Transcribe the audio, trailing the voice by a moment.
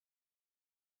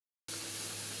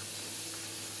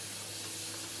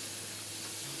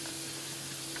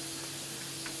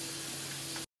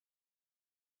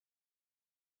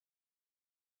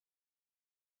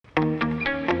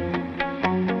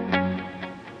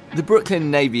The Brooklyn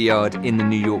Navy Yard in the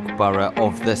New York borough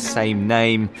of the same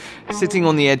name. Sitting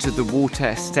on the edge of the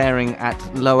water, staring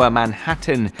at lower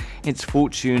Manhattan, its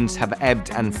fortunes have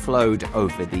ebbed and flowed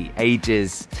over the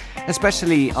ages,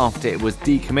 especially after it was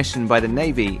decommissioned by the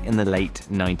Navy in the late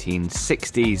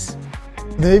 1960s.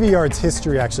 The Navy Yard's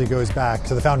history actually goes back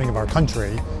to the founding of our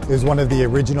country. It was one of the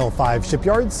original 5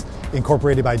 shipyards,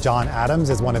 incorporated by John Adams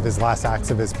as one of his last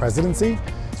acts of his presidency.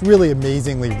 It's really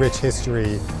amazingly rich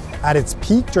history. At its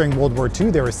peak during World War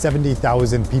II, there were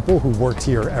 70,000 people who worked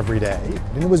here every day.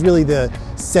 And it was really the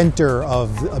center of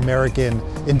American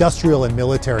industrial and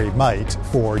military might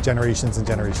for generations and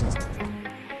generations.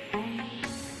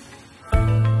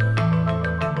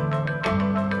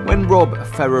 When Rob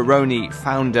Ferraroni,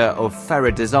 founder of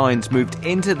Ferra Designs, moved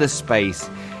into the space,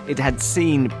 it had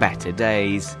seen better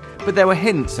days. But there were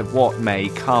hints of what may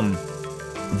come.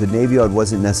 The Navy Yard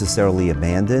wasn't necessarily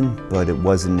abandoned, but it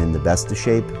wasn't in the best of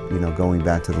shape, going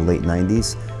back to the late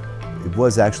 90s. It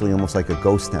was actually almost like a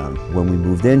ghost town. When we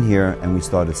moved in here and we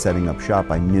started setting up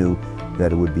shop, I knew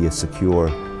that it would be a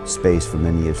secure space for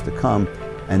many years to come,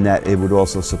 and that it would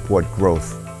also support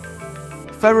growth.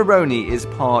 Ferraroni is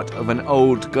part of an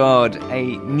old guard,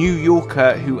 a New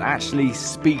Yorker who actually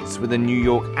speaks with a New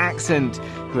York accent,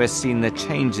 who has seen the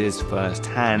changes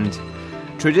firsthand.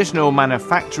 Traditional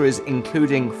manufacturers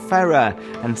including Ferra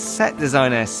and set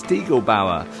designer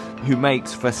Stiegelbauer, who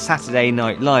makes for Saturday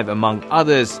Night Live among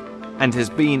others, and has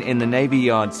been in the Navy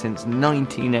Yard since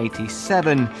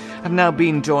 1987, have now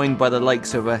been joined by the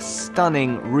likes of a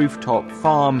stunning rooftop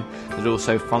farm that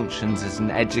also functions as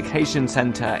an education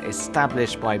centre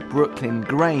established by Brooklyn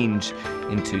Grange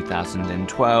in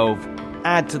 2012.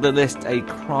 Add to the list a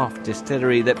craft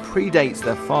distillery that predates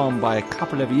the farm by a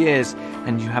couple of years,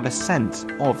 and you have a sense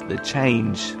of the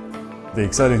change. The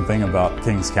exciting thing about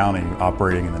Kings County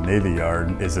operating in the Navy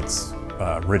Yard is its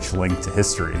rich link to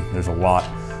history. There's a lot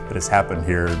that has happened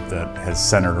here that has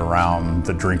centered around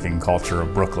the drinking culture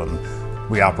of Brooklyn.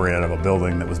 We operate out of a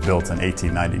building that was built in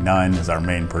 1899 as our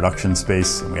main production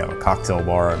space, and we have a cocktail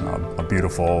bar and a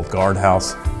beautiful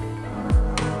guardhouse.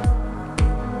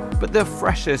 But the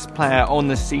freshest player on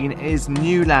the scene is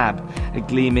New Lab, a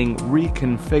gleaming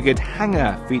reconfigured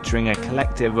hangar featuring a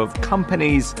collective of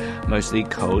companies, mostly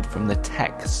culled from the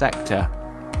tech sector.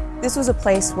 This was a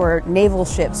place where naval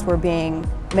ships were being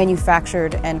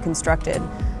manufactured and constructed.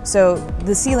 So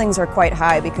the ceilings are quite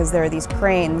high because there are these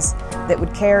cranes that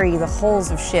would carry the hulls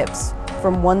of ships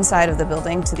from one side of the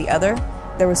building to the other.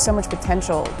 There was so much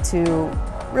potential to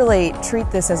really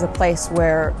treat this as a place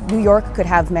where New York could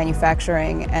have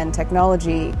manufacturing and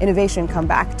technology innovation come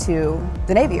back to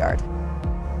the Navy Yard.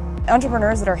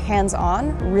 Entrepreneurs that are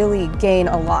hands-on really gain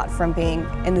a lot from being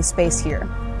in the space here.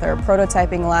 There are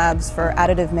prototyping labs for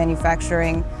additive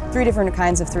manufacturing, 3 different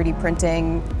kinds of 3D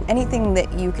printing. Anything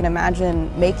that you can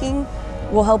imagine making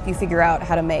will help you figure out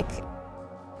how to make.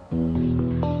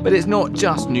 But it's not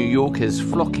just New Yorkers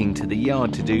flocking to the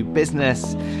yard to do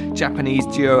business. Japanese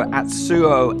duo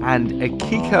Atsuo and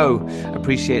Akiko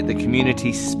appreciate the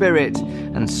community spirit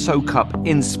and soak up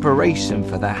inspiration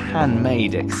for their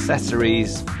handmade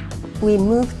accessories. We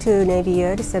moved to Navy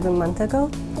Yard 7 months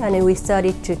ago, and we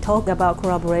started to talk about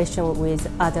collaboration with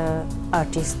other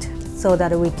artists so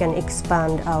that we can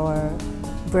expand our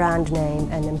brand name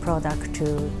and then product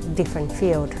to different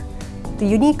fields. The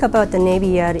unique about the Navy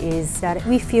Yard is that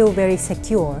we feel very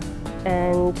secure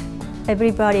and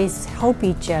everybody's help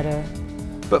each other.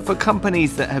 But for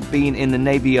companies that have been in the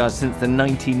Navy Yard since the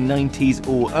 1990s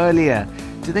or earlier,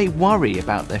 do they worry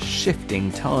about the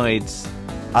shifting tides?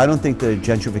 I don't think the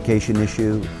gentrification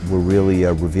issue will really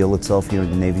reveal itself here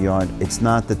in the Navy Yard. It's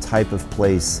not the type of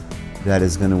place that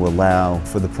is going to allow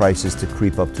for the prices to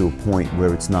creep up to a point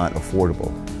where it's not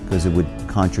affordable, because it would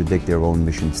contradict their own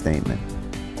mission statement.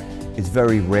 It's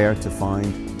very rare to find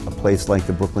a place like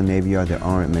the Brooklyn Navy Yard. There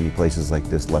aren't many places like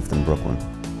this left in Brooklyn.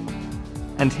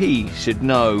 And he should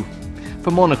know.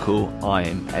 For Monocle,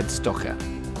 I'm Ed Stocker.